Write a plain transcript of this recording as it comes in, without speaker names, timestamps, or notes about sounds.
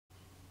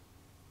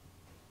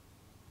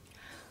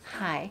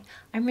Hi,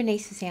 I'm Renee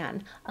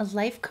Suzanne, a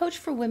life coach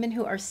for women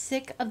who are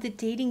sick of the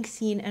dating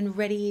scene and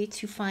ready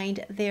to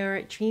find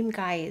their dream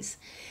guys.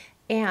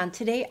 And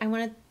today I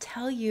want to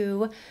tell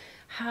you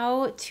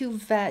how to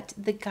vet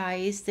the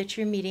guys that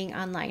you're meeting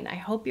online. I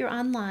hope you're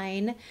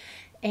online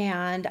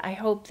and I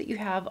hope that you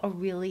have a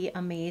really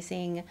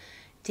amazing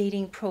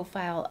dating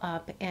profile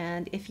up.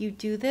 And if you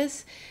do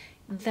this,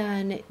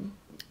 then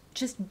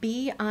just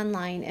be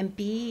online and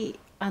be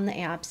on the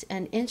apps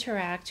and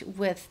interact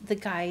with the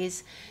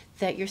guys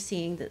that you're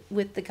seeing,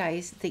 with the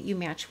guys that you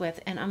match with.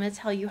 And I'm going to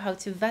tell you how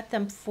to vet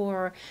them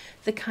for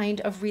the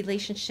kind of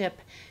relationship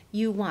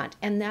you want.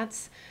 And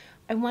that's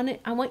I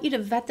want you to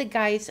vet the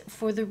guys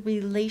for the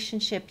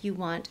relationship you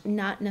want,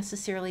 not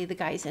necessarily the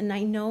guys. And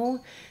I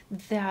know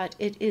that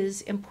it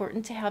is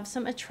important to have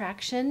some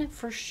attraction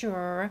for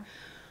sure,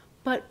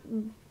 but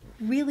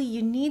really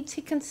you need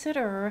to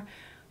consider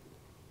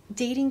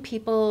dating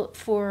people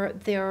for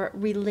their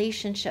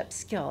relationship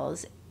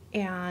skills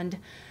and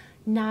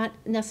not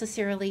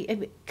necessarily,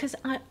 because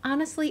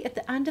honestly, at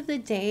the end of the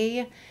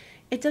day,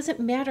 it doesn't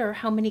matter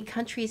how many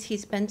countries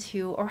he's been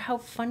to or how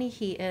funny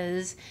he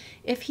is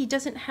if he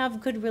doesn't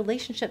have good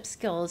relationship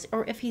skills,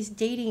 or if he's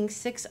dating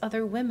 6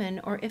 other women,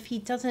 or if he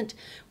doesn't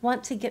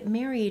want to get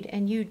married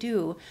and you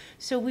do.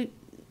 So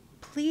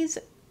please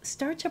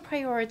start to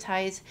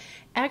prioritize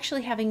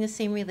actually having the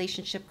same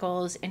relationship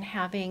goals and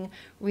having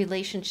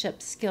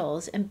relationship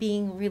skills and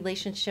being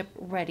relationship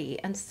ready,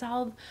 and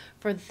solve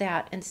for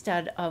that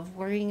instead of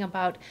worrying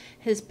about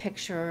his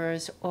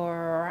pictures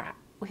or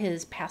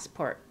his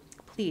passport.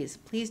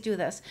 Please do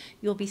this.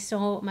 You'll be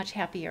so much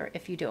happier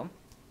if you do.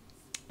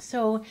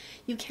 So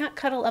you can't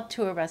cuddle up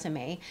to a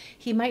resume.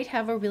 He might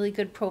have a really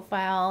good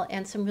profile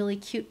and some really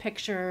cute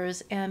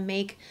pictures and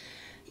make,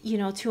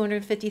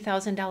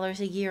 $250,000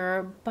 a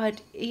year.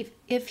 But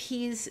if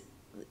he's,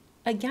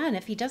 again,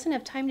 if he doesn't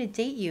have time to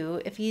date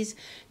you, if he's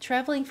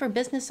traveling for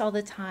business all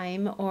the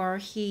time, or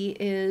he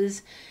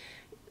is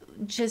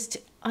just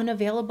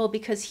unavailable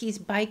because he's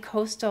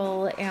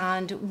bi-coastal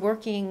and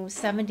working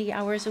 70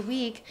 hours a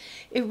week,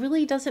 it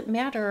really doesn't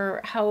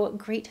matter how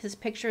great his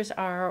pictures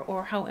are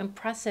or how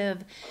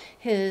impressive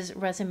his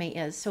resume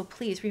is. So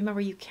please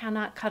remember, you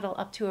cannot cuddle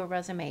up to a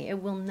resume.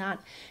 It will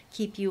not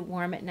keep you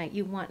warm at night.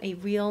 You want a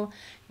real,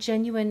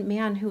 genuine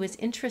man who is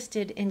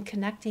interested in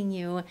connecting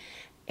you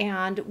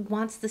and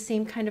wants the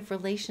same kind of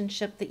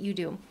relationship that you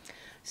do.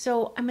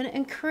 So I'm going to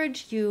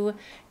encourage you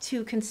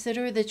to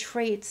consider the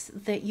traits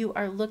that you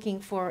are looking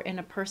for in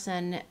a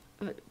person.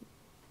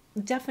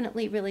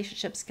 Definitely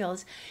relationship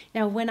skills.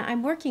 Now, when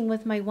I'm working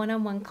with my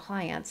one-on-one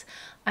clients,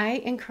 I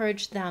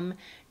encourage them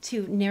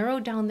to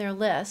narrow down their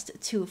list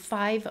to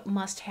 5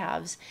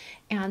 must-haves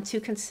and to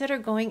consider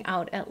going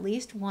out at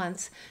least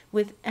once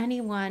with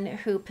anyone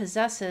who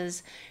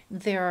possesses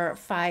their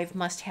 5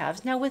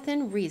 must-haves. Now,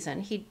 within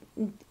reason.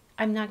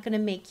 I'm not going to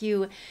make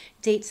you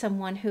date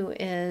someone who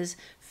is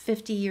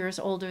 50 years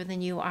older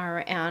than you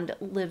are and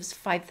lives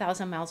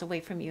 5,000 miles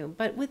away from you.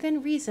 But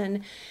within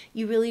reason,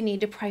 you really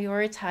need to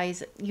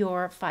prioritize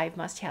your 5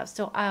 must-haves.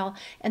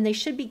 And they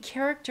should be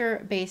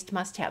character-based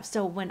must-haves.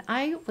 So when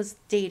I was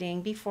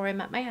dating before I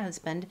met my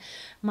husband,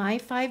 my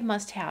 5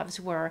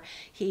 must-haves were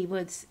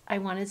I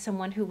wanted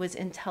someone who was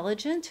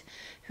intelligent,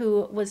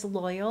 who was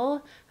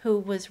loyal, who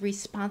was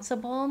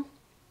responsible,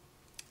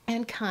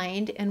 and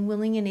kind, and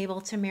willing and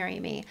able to marry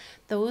me.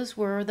 Those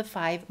were the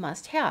 5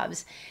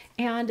 must-haves.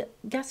 And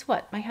guess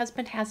what? My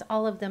husband has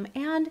all of them.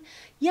 And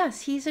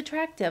yes, he's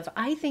attractive.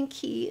 I think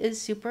he is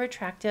super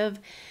attractive.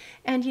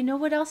 And you know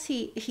what else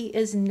he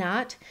is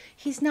not?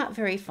 He's not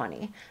very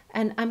funny.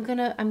 And I'm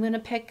gonna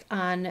pick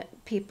on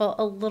people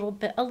a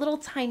little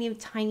tiny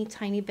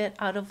bit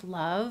out of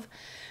love.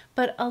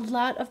 But a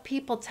lot of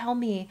people tell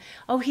me,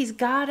 oh, he's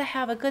got to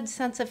have a good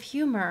sense of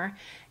humor.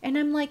 And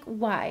I'm like,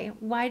 why?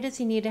 Why does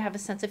he need to have a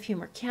sense of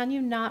humor? Can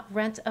you not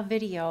rent a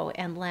video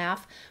and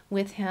laugh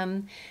with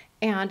him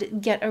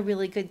and get a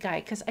really good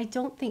guy? Because I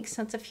don't think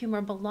sense of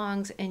humor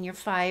belongs in your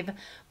 5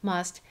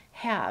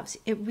 must-haves.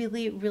 It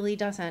really, really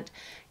doesn't.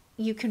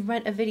 You can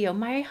rent a video.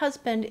 My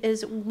husband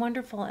is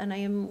wonderful, and I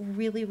am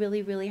really,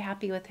 really, really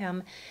happy with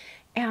him.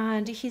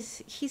 And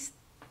he's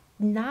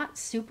not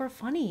super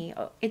funny.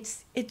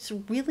 It's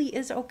really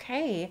is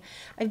okay.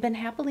 I've been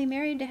happily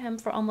married to him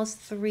for almost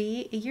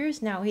 3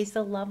 years now. He's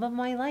the love of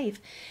my life.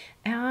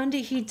 And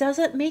he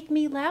doesn't make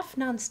me laugh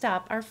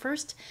nonstop. Our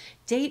first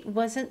date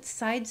wasn't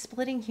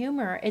side-splitting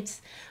humor.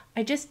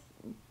 I just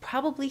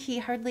probably he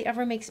hardly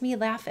ever makes me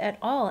laugh at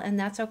all, and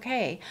that's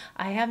okay.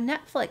 I have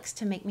Netflix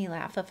to make me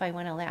laugh if I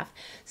want to laugh.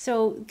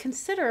 So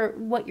consider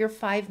what your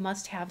 5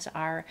 must-haves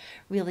are,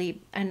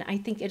 really, and I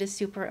think it is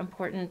super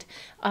important.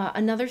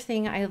 Another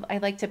thing I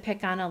like to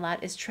pick on a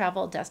lot is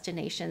travel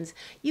destinations.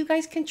 You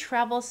guys can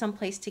travel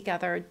someplace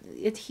together.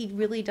 He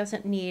really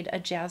doesn't need a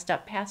jazzed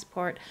up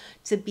passport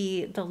to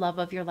be the love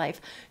of your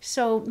life.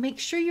 So make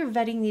sure you're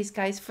vetting these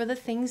guys for the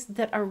things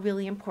that are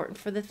really important,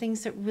 for the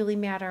things that really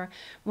matter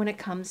when it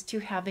comes to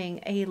having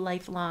a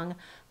lifelong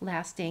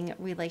lasting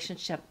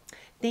relationship.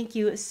 Thank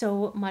you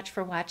so much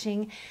for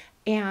watching.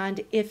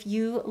 And if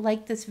you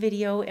like this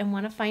video and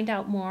want to find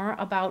out more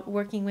about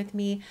working with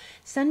me,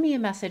 send me a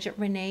message at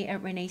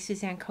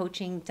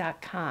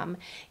renee@reneesuzannecoaching.com,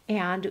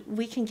 and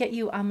we can get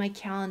you on my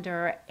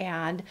calendar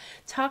and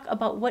talk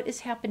about what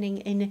is happening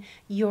in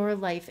your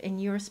life, in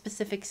your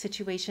specific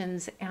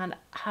situations, and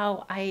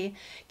how I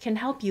can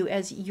help you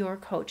as your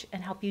coach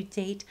and help you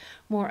date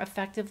more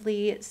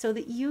effectively so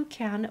that you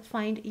can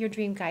find your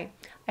dream guy.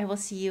 I will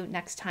see you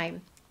next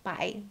time.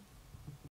 Bye.